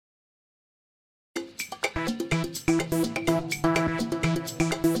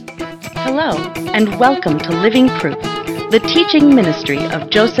Hello, and welcome to Living Proof, the teaching ministry of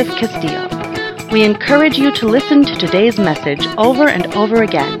Joseph Castillo. We encourage you to listen to today's message over and over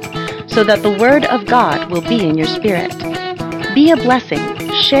again so that the Word of God will be in your spirit. Be a blessing,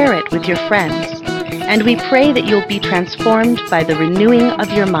 share it with your friends, and we pray that you'll be transformed by the renewing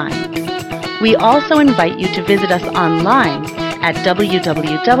of your mind. We also invite you to visit us online at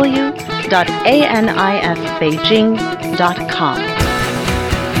www.anifbeijing.com.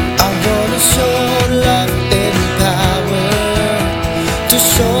 I'm gonna show love and power, to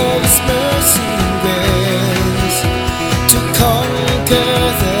show His mercy and grace, to conquer the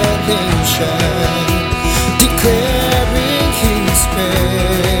nation, declaring His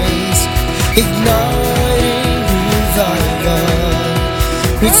praise, igniting revival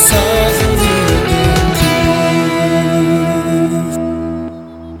with songs of living proof.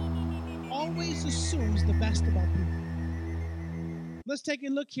 Always assumes the best about people. Let's take a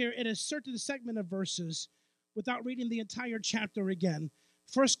look here at a certain segment of verses without reading the entire chapter again.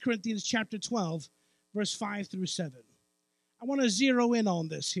 1 Corinthians chapter 12, verse 5 through 7. I want to zero in on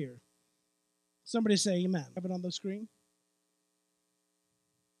this here. Somebody say amen. Have it on the screen.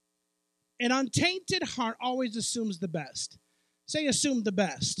 An untainted heart always assumes the best. Say assume the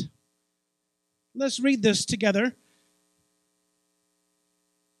best. Let's read this together.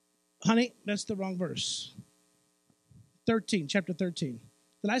 Honey, that's the wrong verse. 13, chapter 13.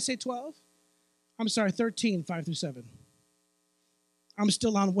 Did I say 12? I'm sorry, 13, 5 through 7. I'm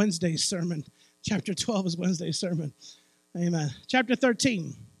still on Wednesday's sermon. Chapter 12 is Wednesday's sermon. Amen. Chapter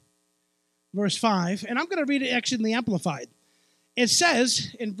 13, verse 5. And I'm going to read it actually in the Amplified. It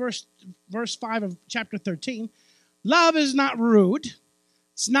says in verse 5 of chapter 13, love is not rude.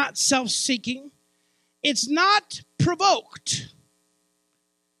 It's not self-seeking. It's not provoked.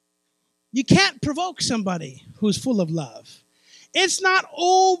 You can't provoke somebody who's full of love. It's not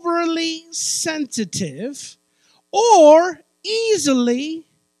overly sensitive or easily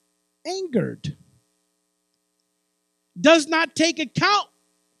angered. Does not take account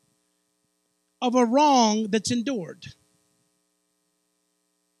of a wrong that's endured.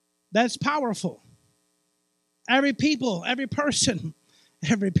 That's powerful. Every person,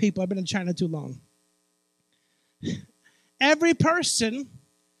 I've been in China too long. Every person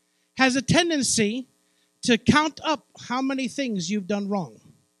has a tendency to count up how many things you've done wrong.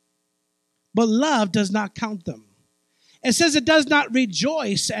 But love does not count them. It says it does not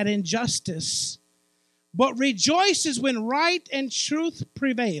rejoice at injustice, but rejoices when right and truth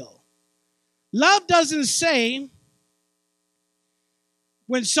prevail. Love doesn't say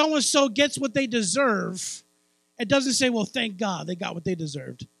when so-and-so gets what they deserve, it doesn't say, well, thank God they got what they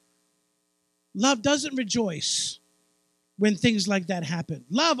deserved. Love doesn't rejoice when things like that happen.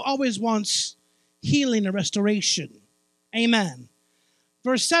 Love always wants healing and restoration. Amen.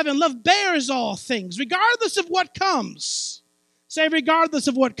 Verse 7, love bears all things, regardless of what comes. Say, regardless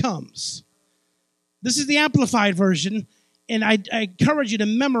of what comes. This is the Amplified version, and I encourage you to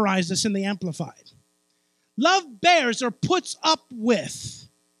memorize this in the Amplified. Love bears or puts up with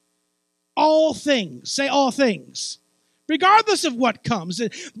all things. Say all things. Regardless of what comes,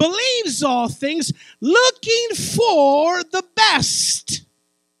 it believes all things, looking for the best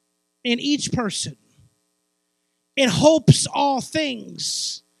in each person. It hopes all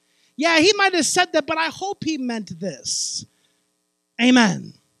things. Yeah, he might have said that, but I hope he meant this.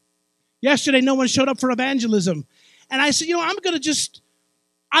 Amen. Yesterday, no one showed up for evangelism. And I said, I'm going to just,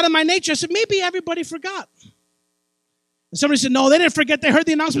 out of my nature, I said, maybe everybody forgot. And somebody said, no, they didn't forget. They heard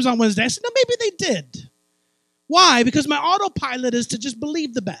the announcements on Wednesday. I said, no, maybe they did. Why? Because my autopilot is to just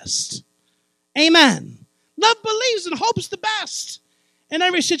believe the best. Amen. Love believes and hopes the best in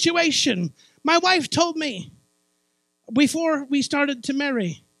every situation. My wife told me before we started to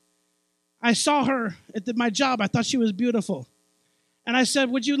marry, I saw her at my job. I thought she was beautiful. And I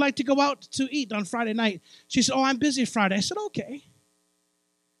said, would you like to go out to eat on Friday night? She said, oh, I'm busy Friday. I said, okay.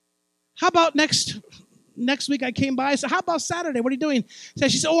 How about next week I came by? I said, how about Saturday? What are you doing?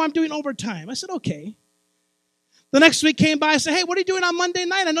 She said, oh, I'm doing overtime. I said, okay. The next week came by, I said, hey, what are you doing on Monday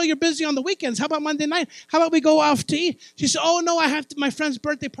night? I know you're busy on the weekends. How about Monday night? How about we go out to eat? She said, oh, no, I have my friend's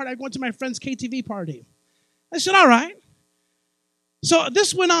birthday party. I'm going to my friend's KTV party. I said, all right. So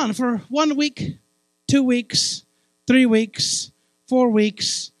this went on for 1 week, 2 weeks, 3 weeks, 4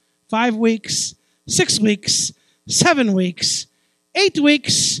 weeks, 5 weeks, 6 weeks, 7 weeks, 8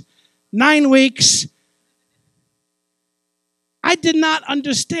 weeks, 9 weeks. I did not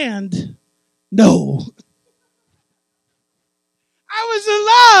understand. No. I was in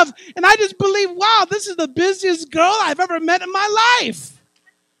love, and I just believed, wow, this is the busiest girl I've ever met in my life.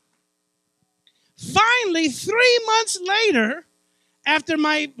 Finally, 3 months later, After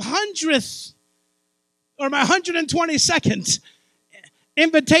my 100th or my 122nd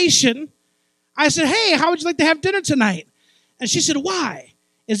invitation, I said, hey, how would you like to have dinner tonight? And she said, why?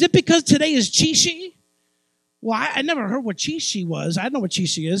 Is it because today is Qixi? Well, I never heard what Qixi was. I don't know what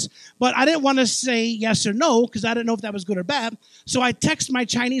Qixi is, but I didn't want to say yes or no because I didn't know if that was good or bad. So I texted my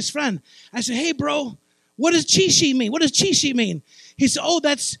Chinese friend. I said, hey, bro, what does Qixi mean? What does Qixi mean? He said, oh,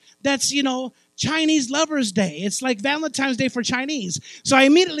 that's Chinese Lovers Day. It's like Valentine's Day for Chinese. So I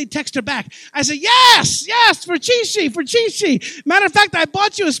immediately text her back. I said, yes, for Qixi. Matter of fact, I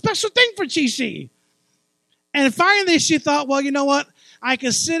bought you a special thing for Qixi. And finally she thought, well, you know what? I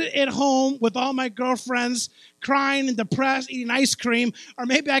could sit at home with all my girlfriends crying and depressed, eating ice cream, or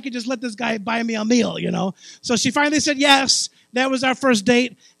maybe I could just let this guy buy me a meal, So she finally said yes. That was our first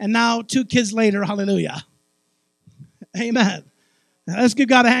date. And now 2 kids later, hallelujah. Amen. Let's give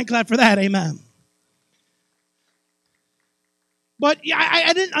God a hand clap for that. Amen. But yeah,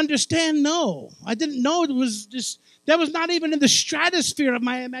 I didn't understand, no. I didn't know it was just, that was not even in the stratosphere of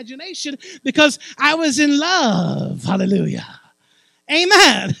my imagination because I was in love. Hallelujah.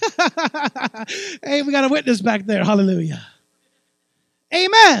 Amen. Hey, we got a witness back there. Hallelujah.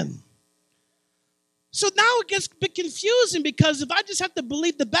 Amen. So now it gets a bit confusing because if I just have to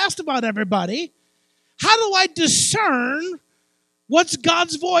believe the best about everybody, how do I discern what's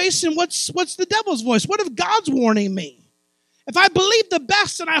God's voice and what's the devil's voice? What if God's warning me? If I believe the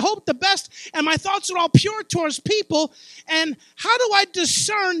best and I hope the best and my thoughts are all pure towards people, and how do I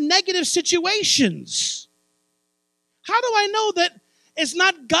discern negative situations? How do I know that it's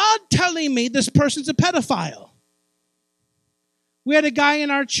not God telling me this person's a pedophile? We had a guy in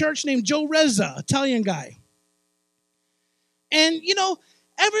our church named Joe Reza, Italian guy. And,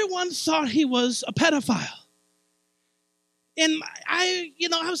 everyone thought he was a pedophile. And I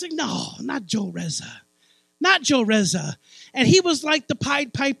was like, no, not Joe Reza. Not Joe Reza. And he was like the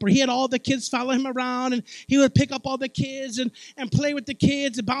Pied Piper. He had all the kids follow him around, and he would pick up all the kids and play with the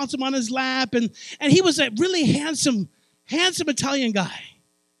kids and bounce them on his lap. And he was a really handsome Italian guy.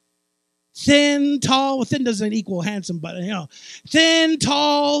 Thin, tall. Well, thin doesn't equal handsome, but, thin,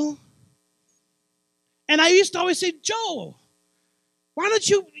 tall. And I used to always say, Joe, why don't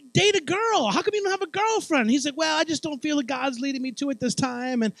you date a girl? How come you don't have a girlfriend? He's like, well, I just don't feel that God's leading me to it this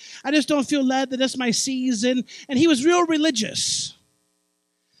time, and I just don't feel led that that's my season. And he was real religious.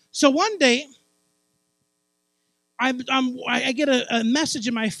 So one day, I get a message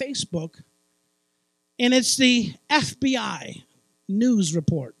in my Facebook, and it's the FBI news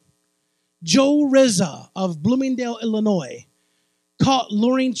report. Joe Reza of Bloomingdale, Illinois, caught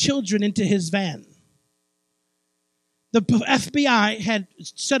luring children into his van. The FBI had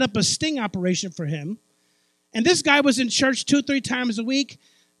set up a sting operation for him. And this guy was in church 2-3 times a week,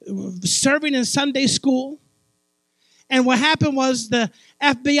 serving in Sunday school. And what happened was the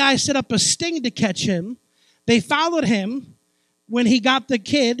FBI set up a sting to catch him. They followed him. When he got the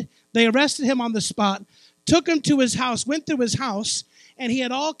kid, they arrested him on the spot, took him to his house, went through his house, and he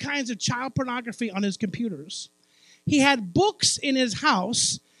had all kinds of child pornography on his computers. He had books in his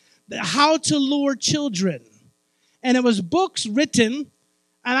house, How to Lure Children. And it was books written,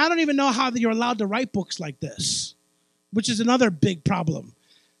 and I don't even know how you're allowed to write books like this, which is another big problem.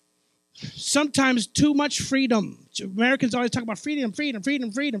 Sometimes too much freedom. Americans always talk about freedom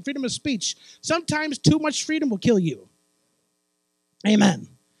of speech. Sometimes too much freedom will kill you. Amen.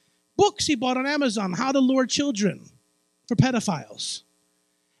 Books he bought on Amazon, How to Lure Children for pedophiles.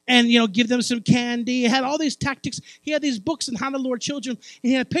 And, give them some candy. He had all these tactics. He had these books on how to lure children. And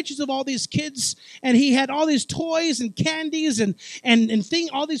he had pictures of all these kids. And he had all these toys and candies and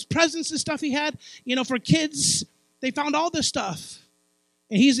all these presents and stuff he had, for kids. They found all this stuff.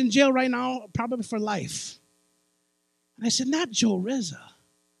 And he's in jail right now, probably for life. And I said, not Joe Reza.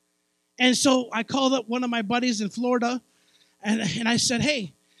 And so I called up one of my buddies in Florida. And I said,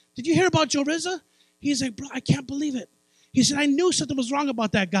 hey, did you hear about Joe Reza? He's like, bro, I can't believe it. He said, I knew something was wrong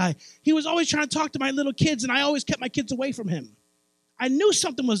about that guy. He was always trying to talk to my little kids, and I always kept my kids away from him. I knew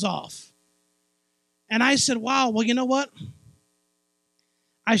something was off. And I said, wow, well, you know what?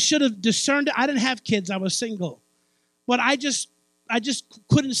 I should have discerned it. I didn't have kids. I was single. But I just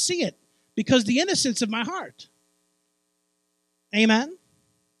couldn't see it because the innocence of my heart. Amen?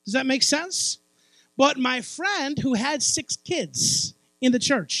 Does that make sense? But my friend who had 6 kids in the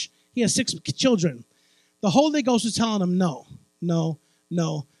church, he has 6 children. The Holy Ghost was telling him, no.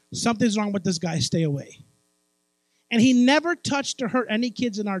 Something's wrong with this guy. Stay away. And he never touched or hurt any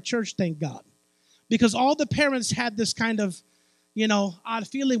kids in our church, thank God. Because all the parents had this kind of, odd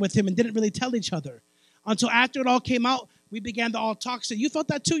feeling with him and didn't really tell each other. Until after it all came out, we began to all talk. Say, you felt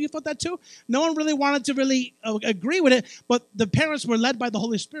that too? You felt that too? No one really wanted to really agree with it, but the parents were led by the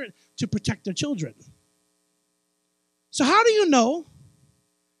Holy Spirit to protect their children. So how do you know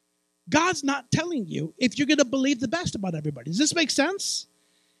God's not telling you if you're going to believe the best about everybody? Does this make sense?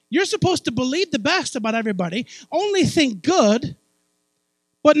 You're supposed to believe the best about everybody, only think good,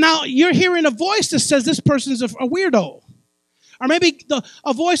 but now you're hearing a voice that says this person's a weirdo. Or maybe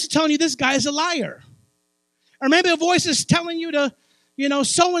a voice is telling you this guy is a liar. Or maybe a voice is telling you to,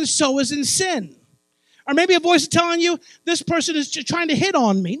 so-and-so is in sin. Or maybe a voice is telling you this person is trying to hit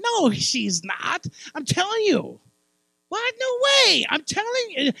on me. No, she's not. I'm telling you. What? No way. I'm telling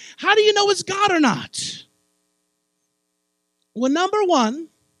you. How do you know it's God or not? Well, number one,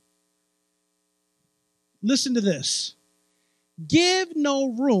 listen to this. Give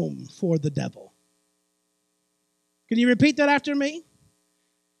no room for the devil. Can you repeat that after me?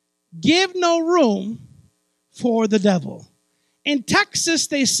 Give no room for the devil. In Texas,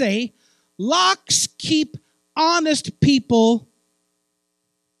 they say, locks keep honest people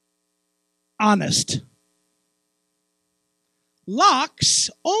honest. Locks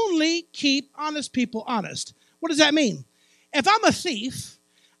only keep honest people honest. What does that mean? If I'm a thief,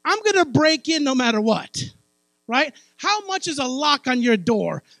 I'm going to break in no matter what, right? How much is a lock on your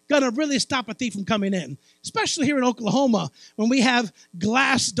door going to really stop a thief from coming in? Especially here in Oklahoma, when we have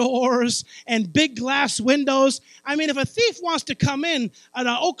glass doors and big glass windows. I mean, if a thief wants to come in at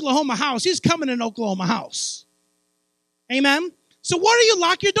an Oklahoma house, he's coming in an Oklahoma house. Amen? So why do you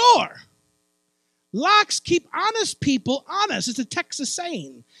lock your door? Locks keep honest people honest. It's a Texas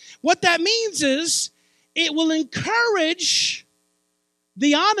saying. What that means is it will encourage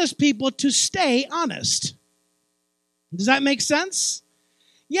the honest people to stay honest. Does that make sense?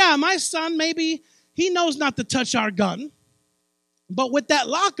 Yeah, my son, maybe he knows not to touch our gun, but with that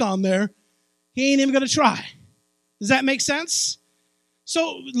lock on there, he ain't even going to try. Does that make sense?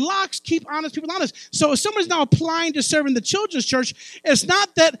 So locks keep honest people honest. So if someone's now applying to serve in the children's church, it's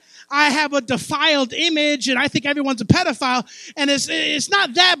not that I have a defiled image and I think everyone's a pedophile, and it's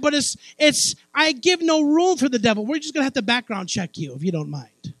not that, but it's I give no room for the devil. We're just going to have to background check you if you don't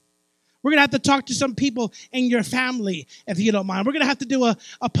mind. We're going to have to talk to some people in your family if you don't mind. We're going to have to do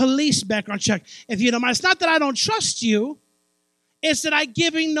a police background check if you don't mind. It's not that I don't trust you. It's that I'm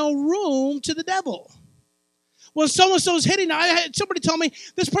giving no room to the devil. Well, so-and-so's hitting. Somebody told me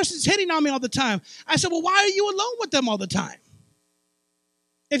this person's hitting on me all the time. I said, well, why are you alone with them all the time?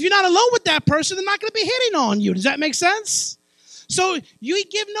 If you're not alone with that person, they're not going to be hitting on you. Does that make sense? So you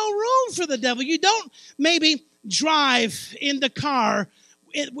give no room for the devil. You don't maybe drive in the car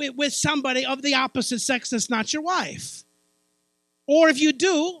with somebody of the opposite sex that's not your wife. Or if you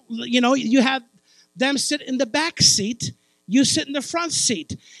do, you have them sit in the back seat. You sit in the front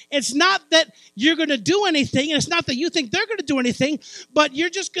seat. It's not that you're going to do anything, and it's not that you think they're going to do anything, but you're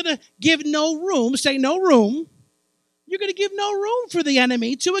just going to give no room, say no room. You're going to give no room for the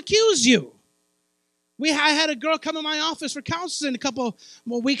enemy to accuse you. I had a girl come in my office for counseling a couple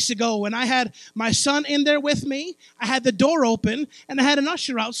more weeks ago, and I had my son in there with me. I had the door open, and I had an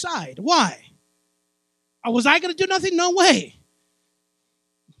usher outside. Why? Was I going to do nothing? No way.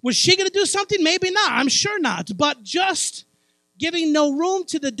 Was she going to do something? Maybe not. I'm sure not. But just giving no room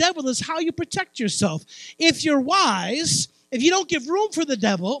to the devil is how you protect yourself. If you're wise, if you don't give room for the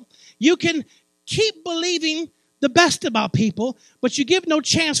devil, you can keep believing the best about people, but you give no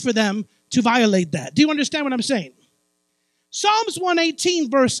chance for them to violate that. Do you understand what I'm saying? Psalms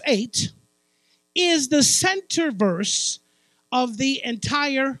 118, verse 8, is the center verse of the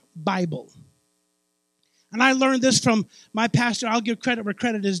entire Bible. And I learned this from my pastor. I'll give credit where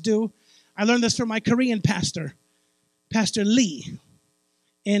credit is due. I learned this from my Korean pastor, Pastor Lee,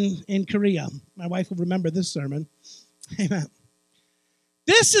 in Korea. My wife will remember this sermon. Amen.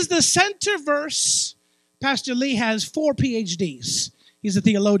 This is the center verse. Pastor Lee has 4 PhDs. He's a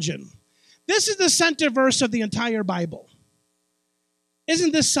theologian. This is the center verse of the entire Bible.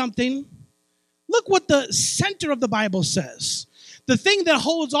 Isn't this something? Look what the center of the Bible says. The thing that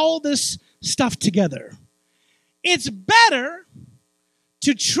holds all this stuff together. It's better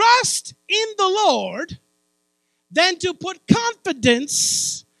to trust in the Lord than to put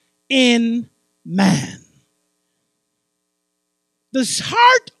confidence in man. The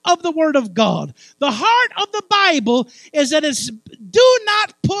heart of the Word of God, the heart of the Bible is that it's do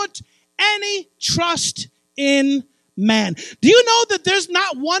not put any trust in man. Do you know that there's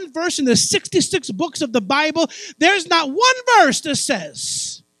not one verse in the 66 books of the Bible, there's not one verse that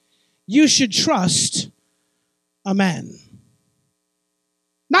says you should trust a man?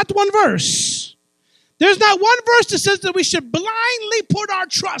 Not one verse. There's not one verse that says that we should blindly put our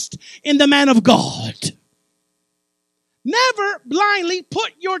trust in the man of God. Never blindly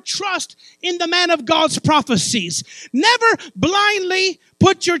put your trust in the man of God's prophecies. Never blindly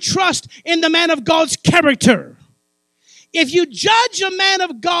put your trust in the man of God's character. If you judge a man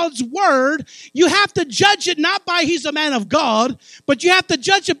of God's word, you have to judge it not by he's a man of God, but you have to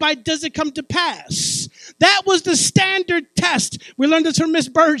judge it by does it come to pass. That was the standard test. We learned this from Miss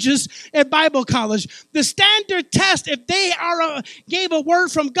Burgess at Bible College. The standard test, if they gave a word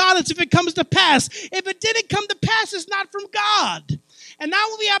from God, is if it comes to pass. If it didn't come to pass, it's not from God. And now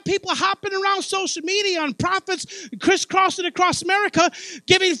we have people hopping around social media on prophets, crisscrossing across America,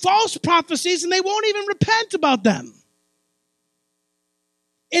 giving false prophecies, and they won't even repent about them.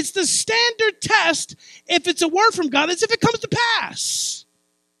 It's the standard test, if it's a word from God, it's if it comes to pass.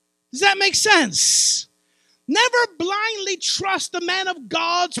 Does that make sense? Never blindly trust the man of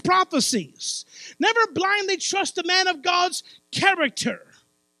God's prophecies. Never blindly trust the man of God's character.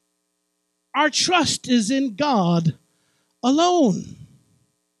 Our trust is in God alone.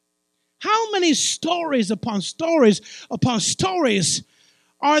 How many stories upon stories upon stories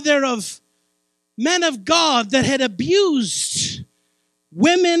are there of men of God that had abused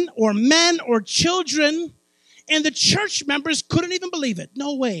women or men or children, and the church members couldn't even believe it?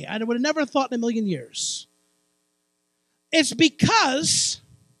 No way. I would have never thought in a million years. It's because,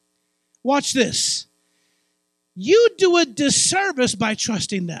 watch this, you do a disservice by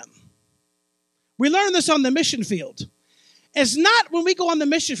trusting them. We learn this on the mission field. It's not, when we go on the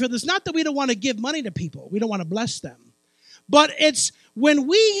mission field, it's not that we don't want to give money to people. We don't want to bless them. But it's when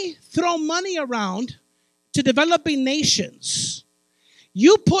we throw money around to developing nations,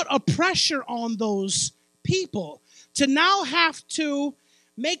 you put a pressure on those people to now have to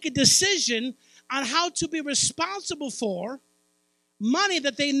make a decision on how to be responsible for money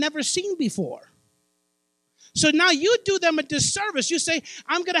that they've never seen before. So now you do them a disservice. You say,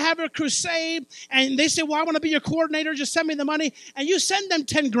 I'm going to have a crusade. And they say, well, I want to be your coordinator. Just send me the money. And you send them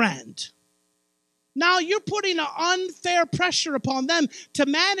 10 grand. Now you're putting an unfair pressure upon them to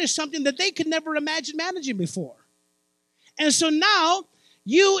manage something that they could never imagine managing before. And so now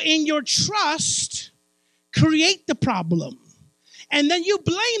you, in your trust, create the problem. And then you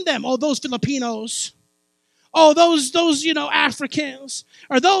blame them. Oh, those Filipinos. Oh, those Africans.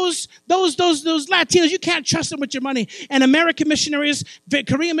 Or those Latinos. You can't trust them with your money. And American missionaries,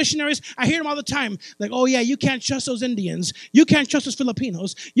 Korean missionaries, I hear them all the time. Like, oh yeah, you can't trust those Indians. You can't trust those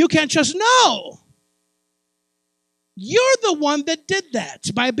Filipinos. You can't trust. No. You're the one that did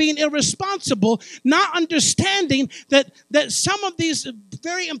that by being irresponsible, not understanding that some of these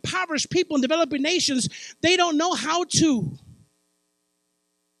very impoverished people in developing nations, they don't know how to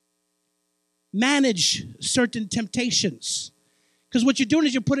manage certain temptations. Because what you're doing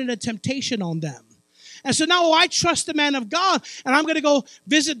is you're putting a temptation on them. And so now I trust the man of God, and I'm going to go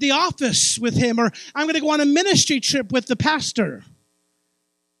visit the office with him, or I'm going to go on a ministry trip with the pastor,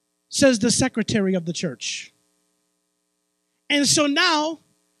 says the secretary of the church. And so now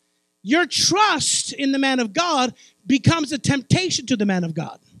your trust in the man of God becomes a temptation to the man of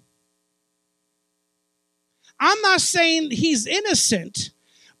God. I'm not saying he's innocent,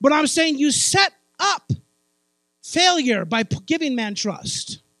 but I'm saying you set up failure by giving man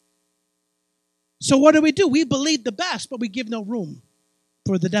trust. So what do? We believe the best, but we give no room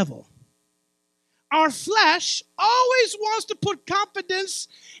for the devil. Our flesh always wants to put confidence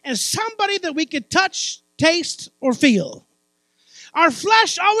in somebody that we can touch, taste, or feel. Our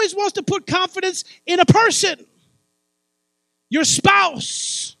flesh always wants to put confidence in a person, your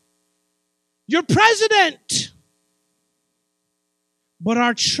spouse, your president. But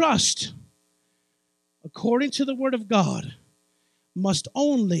our trust, according to the word of God, must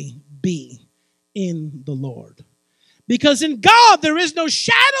only be in the Lord. Because in God there is no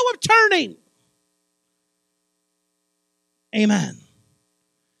shadow of turning. Amen.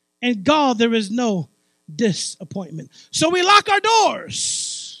 In God there is no disappointment. So we lock our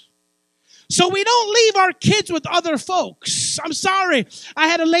doors. So we don't leave our kids with other folks. I'm sorry. I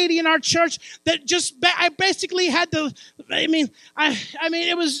had a lady in our church that I basically had to,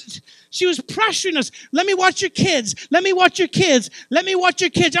 she was pressuring us. Let me watch your kids. Let me watch your kids. Let me watch your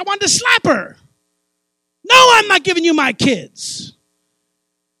kids. I wanted to slap her. No, I'm not giving you my kids.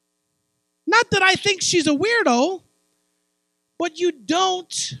 Not that I think she's a weirdo, but you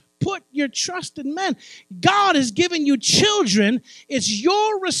don't put your trust in men. God has given you children. It's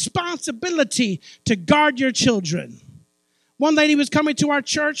your responsibility to guard your children. One lady was coming to our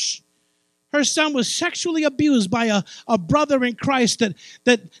church. Her son was sexually abused by a brother in Christ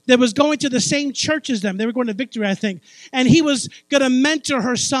that was going to the same church as them. They were going to Victory, I think. And he was going to mentor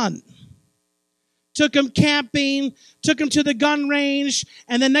her son. Took him camping, took him to the gun range,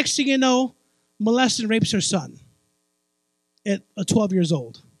 and the next thing you know, molests and rapes her son. at 12 years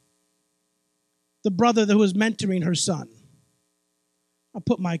old. The brother who was mentoring her son. I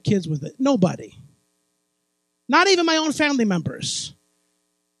put my kids with it. Nobody. Not even my own family members.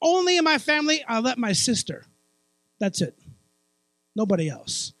 Only in my family, I let my sister. That's it. Nobody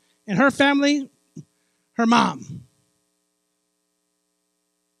else. And her family, her mom.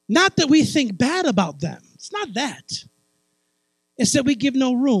 Not that we think bad about them. It's not that. It's that we give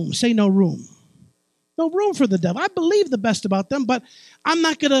no room. Say no room. No room for the devil. I believe the best about them, but I'm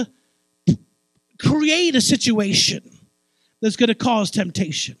not going to create a situation that's going to cause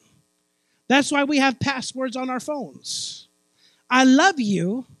temptation. That's why we have passwords on our phones. I love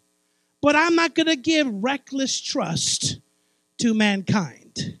you, but I'm not going to give reckless trust to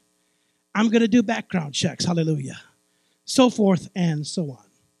mankind. I'm going to do background checks. Hallelujah. So forth and so on.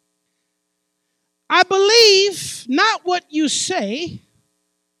 I believe not what you say,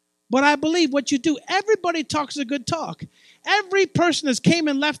 but I believe what you do. Everybody talks a good talk. Every person that's came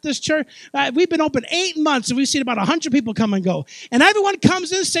and left this church, we've been open 8 months, and we've seen about 100 people come and go. And everyone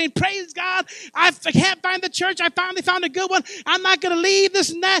comes in saying, praise God, I can't find the church. I finally found a good one. I'm not going to leave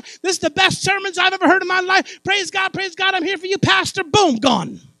this and that. This is the best sermons I've ever heard in my life. Praise God, I'm here for you, Pastor. Boom,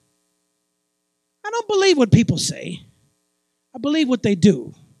 gone. I don't believe what people say. I believe what they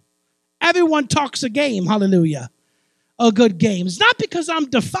do. Everyone talks a game, hallelujah, a good game. It's not because I'm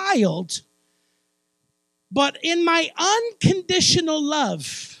defiled, but in my unconditional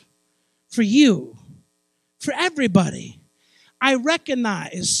love for you, for everybody, I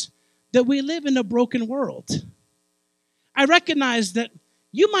recognize that we live in a broken world. I recognize that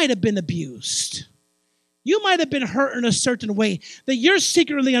you might have been abused. You might have been hurt in a certain way that you're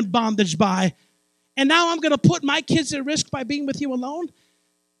secretly in bondage by, and now I'm going to put my kids at risk by being with you alone?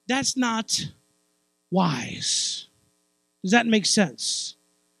 That's not wise. Does that make sense?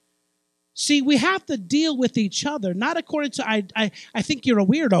 See, we have to deal with each other, not according to, I think you're a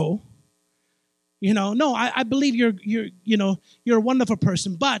weirdo. No, I believe you're a wonderful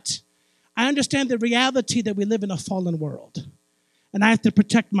person, but I understand the reality that we live in a fallen world. And I have to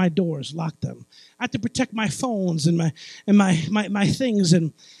protect my doors, lock them. I have to protect my phones and my things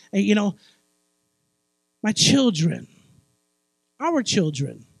and my children, our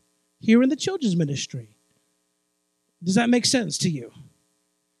children, here in the children's ministry. Does that make sense to you?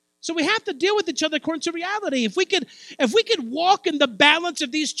 So we have to deal with each other according to reality. If we could walk in the balance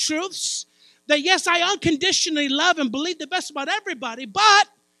of these truths, that yes, I unconditionally love and believe the best about everybody, but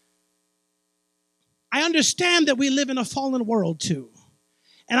I understand that we live in a fallen world too.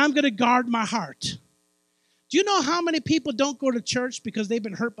 And I'm going to guard my heart. Do you know how many people don't go to church because they've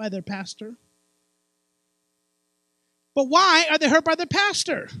been hurt by their pastor? But why are they hurt by their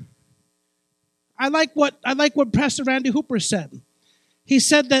pastor? I like what Pastor Randy Hooper said. He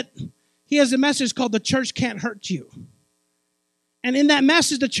said that he has a message called "The Church Can't Hurt You." And in that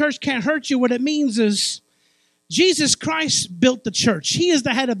message, the church can't hurt you, what it means is Jesus Christ built the church. He is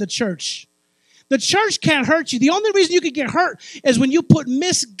the head of the church. The church can't hurt you. The only reason you can get hurt is when you put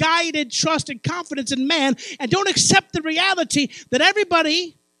misguided trust and confidence in man and don't accept the reality that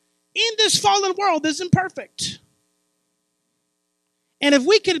everybody in this fallen world is imperfect. And if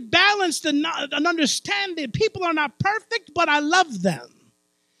we could balance and understand that people are not perfect, but I love them,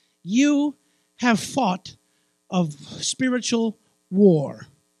 you have fought a spiritual war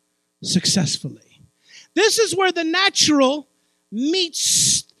successfully. This is where the natural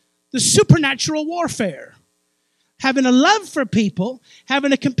meets the supernatural warfare. Having a love for people,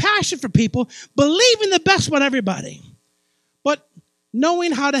 having a compassion for people, believing the best about everybody, but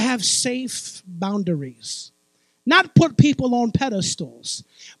knowing how to have safe boundaries. Not put people on pedestals,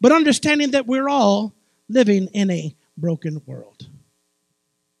 but understanding that we're all living in a broken world.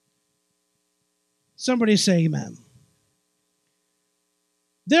 Somebody say amen.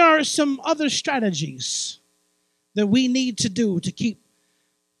 There are some other strategies that we need to do to keep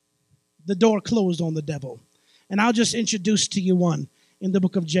the door closed on the devil. And I'll just introduce to you one in the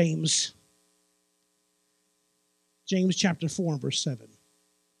book of James. James chapter 4 and verse 7.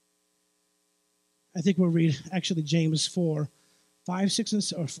 I think we'll read actually James 4, 5, 6, and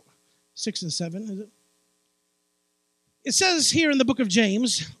 7, is it? It says here in the book of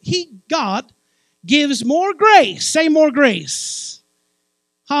James, God, gives more grace. Say more grace.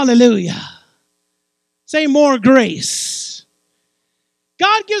 Hallelujah. Say more grace.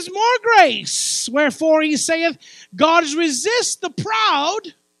 God gives more grace. Wherefore he saith, God resists the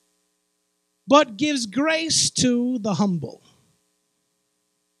proud, but gives grace to the humble.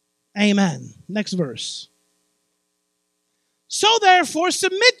 Amen. Next verse. So therefore,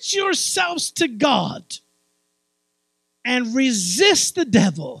 submit yourselves to God and resist the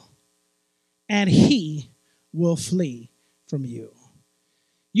devil, and he will flee from you.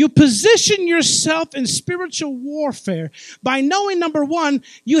 You position yourself in spiritual warfare by knowing, number one,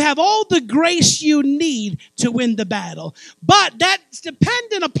 you have all the grace you need to win the battle. But that's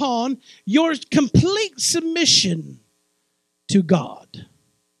dependent upon your complete submission to God.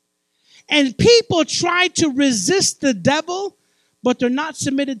 And people try to resist the devil, but they're not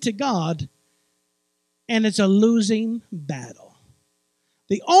submitted to God. And it's a losing battle.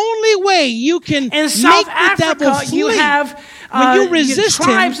 The only way you can In make South the devil Africa, flee you have when you resist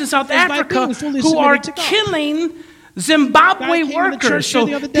tribes him in South is by Africa being fully who are submitted to God. killing Zimbabwe Guy came to the workers. church So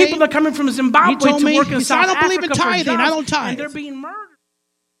the other day. people are coming from He Zimbabwe told to me, work in he said, South "I don't believe in Africa for tithing. I jobs, don't tithe." and they're being murdered.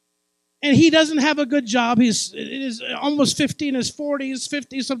 And he doesn't have a good job. He's almost 50 in his 40s,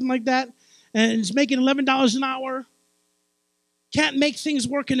 50, something like that. And he's making $11 an hour. Can't make things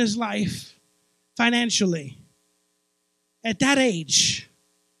work in his life financially at that age.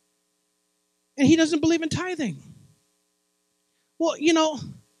 And he doesn't believe in tithing. Well,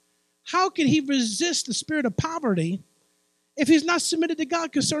 how can he resist the spirit of poverty if he's not submitted to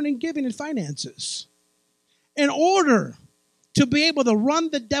God concerning giving and finances? In order to be able to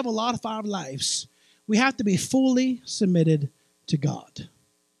run the devil out of our lives, we have to be fully submitted to God.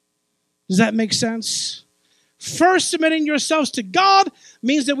 Does that make sense? First, submitting yourselves to God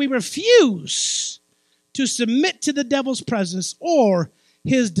means that we refuse to submit to the devil's presence or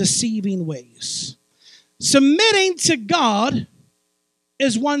his deceiving ways. Submitting to God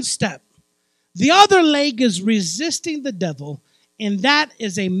is one step. The other leg is resisting the devil, and that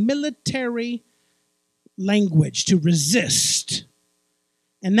is a military language, to resist.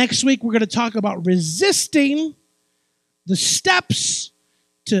 And next week we're going to talk about resisting, the steps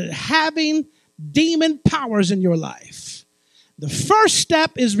to having demon powers in your life. The first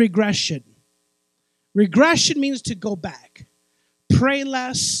step is regression. Regression means to go back. Pray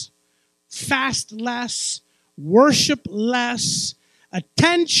less, fast less, worship less,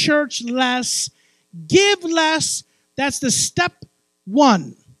 attend church less, give less. That's the step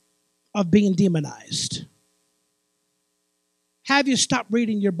one of being demonized. Have you stopped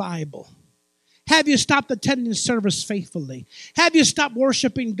reading your Bible? Have you stopped attending service faithfully? Have you stopped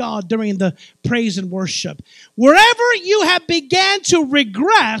worshiping God during the praise and worship? Wherever you have began to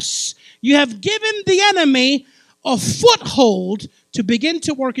regress, you have given the enemy a foothold to begin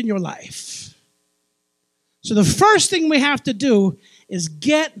to work in your life. So the first thing we have to do is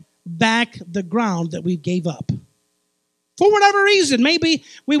get back the ground that we gave up. For whatever reason, maybe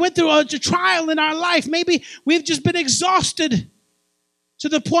we went through a trial in our life. Maybe we've just been exhausted to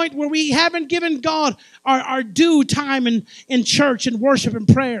the point where we haven't given God our due time in church and worship and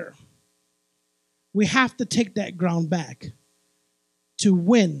prayer. We have to take that ground back to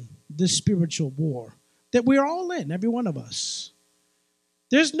win this spiritual war that we're all in, every one of us.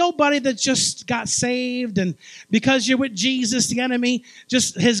 There's nobody that just got saved and because you're with Jesus, the enemy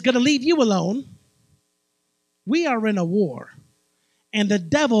just is going to leave you alone. We are in a war, and the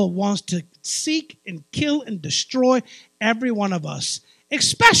devil wants to seek and kill and destroy every one of us,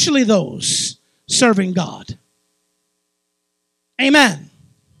 especially those serving God. Amen.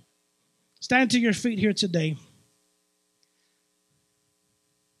 Stand to your feet here today.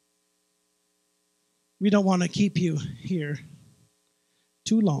 We don't want to keep you here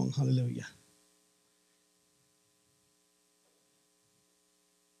too long. Hallelujah.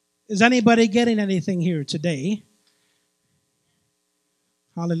 Is anybody getting anything here today?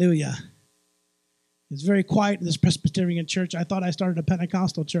 Hallelujah. It's very quiet in this Presbyterian church. I thought I started a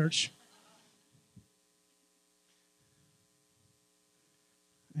Pentecostal church.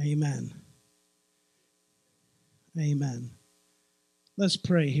 Amen. Amen. Let's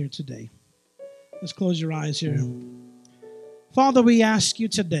pray here today. Let's close your eyes here. Father, we ask you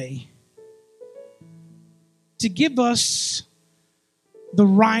today to give us the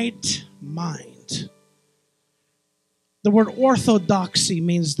right mind. The word orthodoxy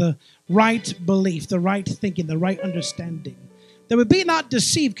means the right belief, the right thinking, the right understanding. That we be not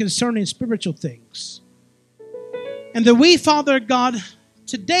deceived concerning spiritual things. And that we, Father God,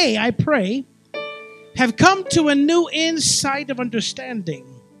 today, I pray, have come to a new insight of understanding.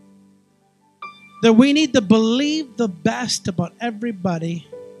 That we need to believe the best about everybody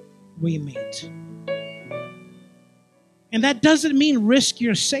we meet. And that doesn't mean risk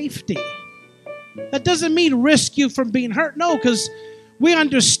your safety. That doesn't mean risk you from being hurt. No, because we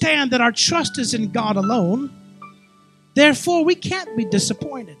understand that our trust is in God alone. Therefore, we can't be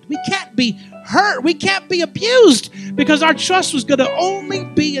disappointed. We can't be hurt. We can't be abused because our trust was going to only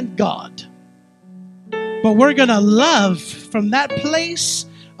be in God. But we're going to love from that place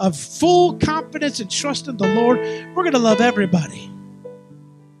of full confidence and trust in the Lord. We're going to love everybody.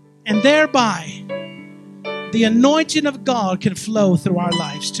 And thereby the anointing of God can flow through our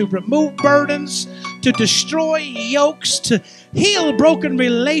lives to remove burdens, to destroy yokes, to heal broken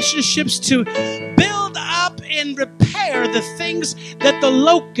relationships, to build up and repair the things that the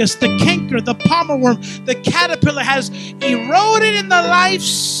locust, the canker, the palmerworm, the caterpillar has eroded in the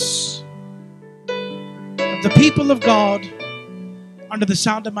lives of the people of God under the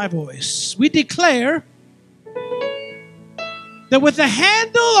sound of my voice. We declare that with a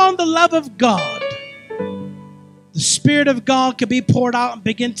handle on the love of God, the Spirit of God can be poured out and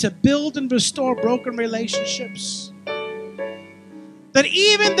begin to build and restore broken relationships. That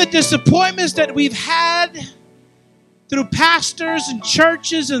even the disappointments that we've had through pastors and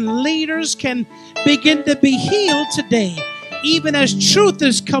churches and leaders can begin to be healed today, even as truth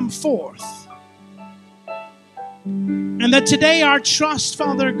has come forth. And that today our trust,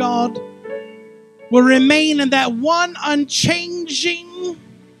 Father God, will remain in that one unchanging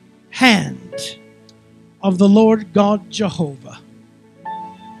hand of the Lord God Jehovah,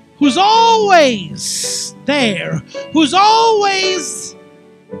 who's always there, who's always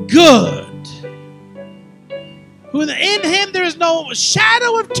good, who in him there is no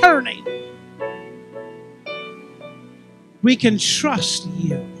shadow of turning. We can trust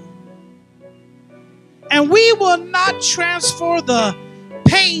you. And we will not transfer the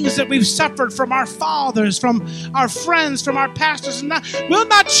pains that we've suffered from our fathers, from our friends, from our pastors. We'll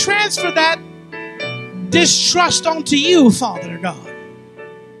not transfer that distrust onto you, Father God.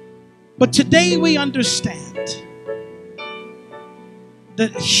 But today we understand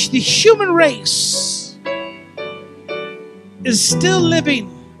that the human race is still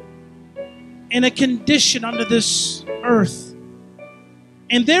living in a condition under this earth.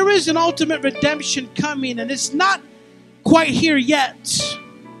 And there is an ultimate redemption coming, and it's not quite here yet.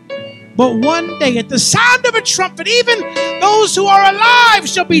 But one day, at the sound of a trumpet, even those who are alive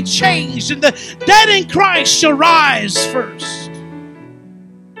shall be changed, and the dead in Christ shall rise first.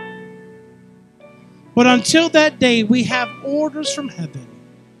 But until that day, we have orders from heaven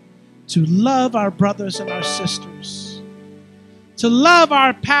to love our brothers and our sisters, to love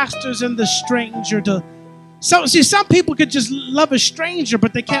our pastors and the stranger. Some people could just love a stranger,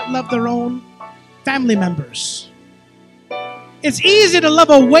 but they can't love their own family members. It's easy to love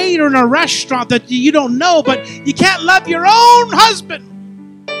a waiter in a restaurant that you don't know, but you can't love your own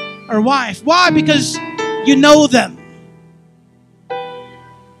husband or wife. Why? Because you know them.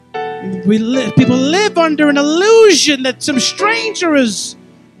 People live under an illusion that some stranger is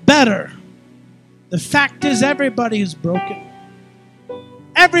better. The fact is, everybody is broken.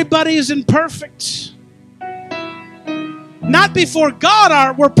 Everybody is imperfect. Not before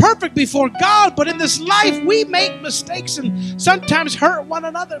God. We're perfect before God, but in this life we make mistakes and sometimes hurt one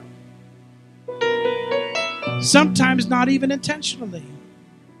another. Sometimes not even intentionally.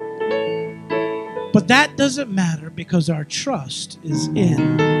 But that doesn't matter because our trust is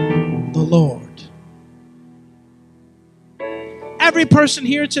in the Lord. Every person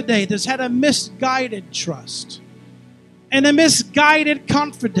here today that's had a misguided trust and a misguided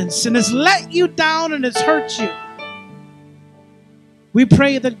confidence and has let you down and has hurt you, we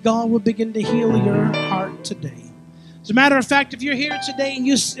pray that God will begin to heal your heart today. As a matter of fact, if you're here today and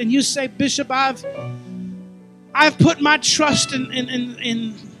you say, Bishop, I've put my trust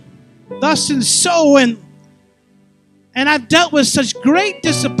in thus and so, and I've dealt with such great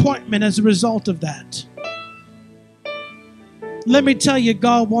disappointment as a result of that. Let me tell you,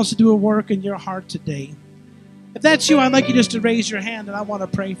 God wants to do a work in your heart today. If that's you, I'd like you just to raise your hand, and I want to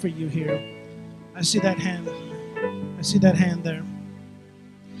pray for you here. I see that hand. I see that hand there.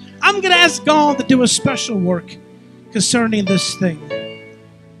 I'm going to ask God to do a special work concerning this thing.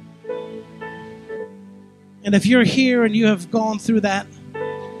 And if you're here and you have gone through that,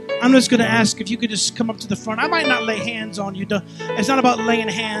 I'm just going to ask if you could just come up to the front. I might not lay hands on you. It's not about laying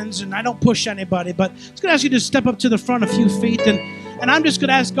hands, and I don't push anybody, but I'm just going to ask you to step up to the front a few feet, and I'm just going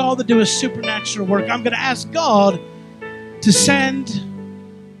to ask God to do a supernatural work. I'm going to ask God to send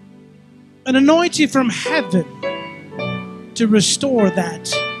an anointing from heaven to restore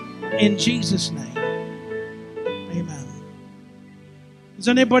that in Jesus' name. Amen. Is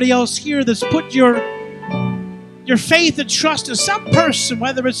there anybody else here that's put your faith and trust in some person,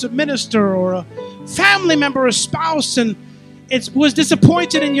 whether it's a minister or a family member or a spouse, and it was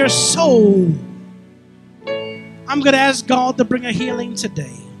disappointed in your soul? I'm going to ask God to bring a healing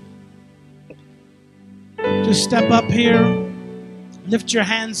today. Just step up here, lift your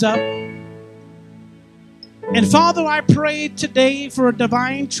hands up. And Father, I pray today for a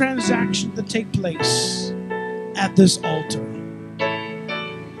divine transaction to take place at this altar.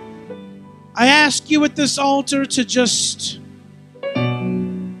 I ask you at this altar to just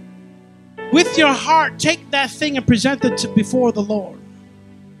with your heart, take that thing and present it before the Lord.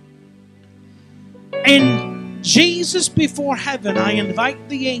 And Jesus before heaven, I invite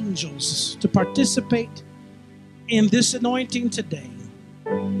the angels to participate in this anointing today.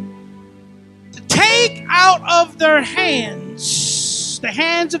 To take out of their hands, the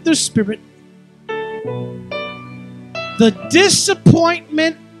hands of their spirit, the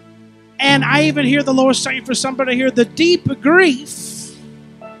disappointment, and I even hear the Lord saying for somebody here, the deep grief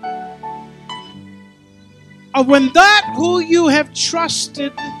of when that who you have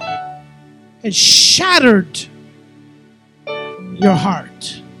trusted has shattered your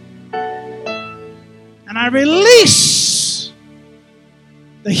heart. And I release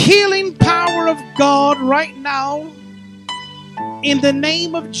the healing power of God right now in the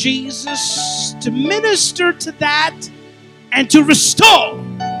name of Jesus to minister to that and to restore.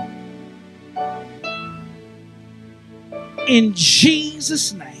 In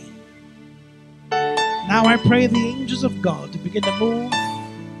Jesus' name. Now I pray the angels of God to begin to move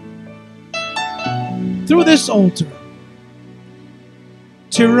through this altar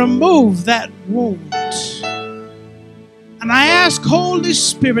to remove that wound. And I ask, Holy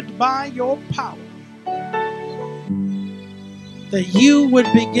Spirit, by your power, that you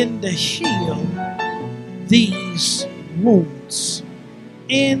would begin to heal these wounds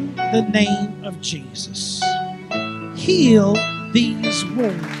in the name of Jesus. Heal these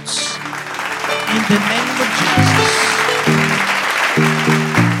wounds in the name of Jesus.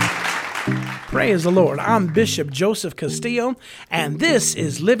 Praise the Lord. I'm Bishop Joseph Castillo, and this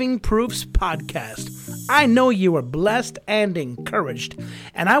is Living Proofs Podcast. I know you are blessed and encouraged,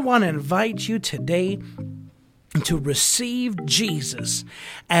 and I want to invite you today to receive Jesus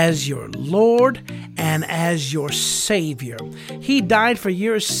as your Lord and as your Savior. He died for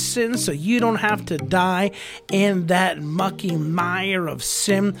your sins so you don't have to die in that mucky mire of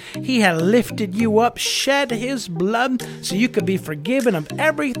sin. He had lifted you up, shed His blood so you could be forgiven of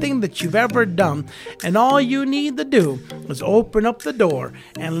everything that you've ever done. And all you need to do is open up the door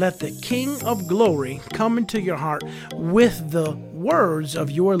and let the King of Glory come into your heart with the words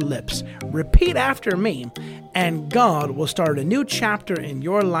of your lips. Repeat after me, and God will start a new chapter in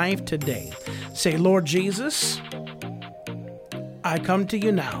your life today. Say, Lord Jesus, I come to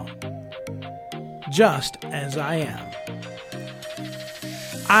you now, just as I am.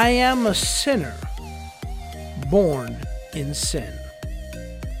 I am a sinner, born in sin.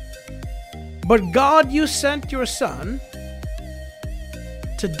 But God, you sent your Son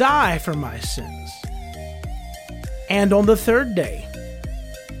to die for my sins. And on the third day,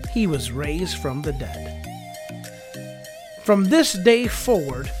 He was raised from the dead. From this day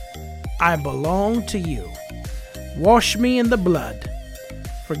forward, I belong to you. Wash me in the blood.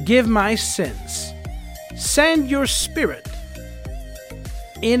 Forgive my sins. Send your Spirit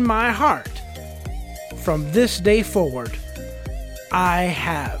in my heart. From this day forward, I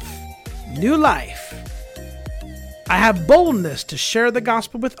have new life. I have boldness to share the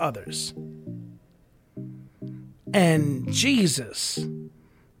gospel with others. And Jesus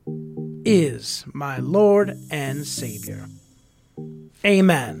is my Lord and Savior.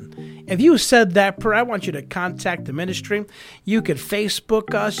 Amen. If you said that prayer, I want you to contact the ministry. You could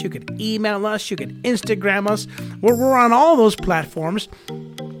Facebook us, you could email us, you could Instagram us. We're on all those platforms.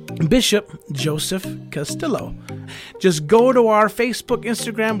 Bishop Joseph Castillo. Just go to our Facebook,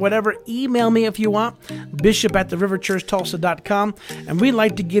 Instagram, whatever. Email me if you want, bishop@theriverchurchtulsa.com. And we'd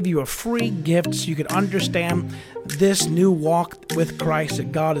like to give you a free gift so you can understand this new walk with Christ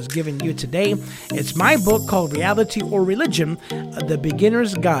that God has given you today. It's my book called Reality or Religion, The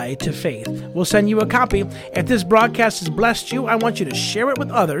Beginner's Guide to Faith. We'll send you a copy. If this broadcast has blessed you, I want you to share it with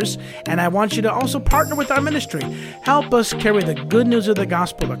others, and I want you to also partner with our ministry. Help us carry the good news of the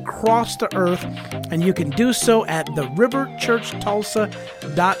gospel across the earth, and you can do so at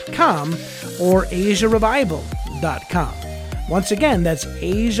theriverchurchtulsa.com or asiarevival.com. Once again, that's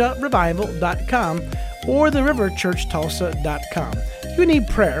asiarevival.com or theriverchurchtulsa.com. If you need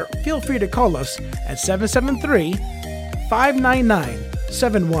prayer, feel free to call us at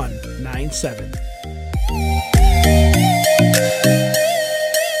 773-599-7197.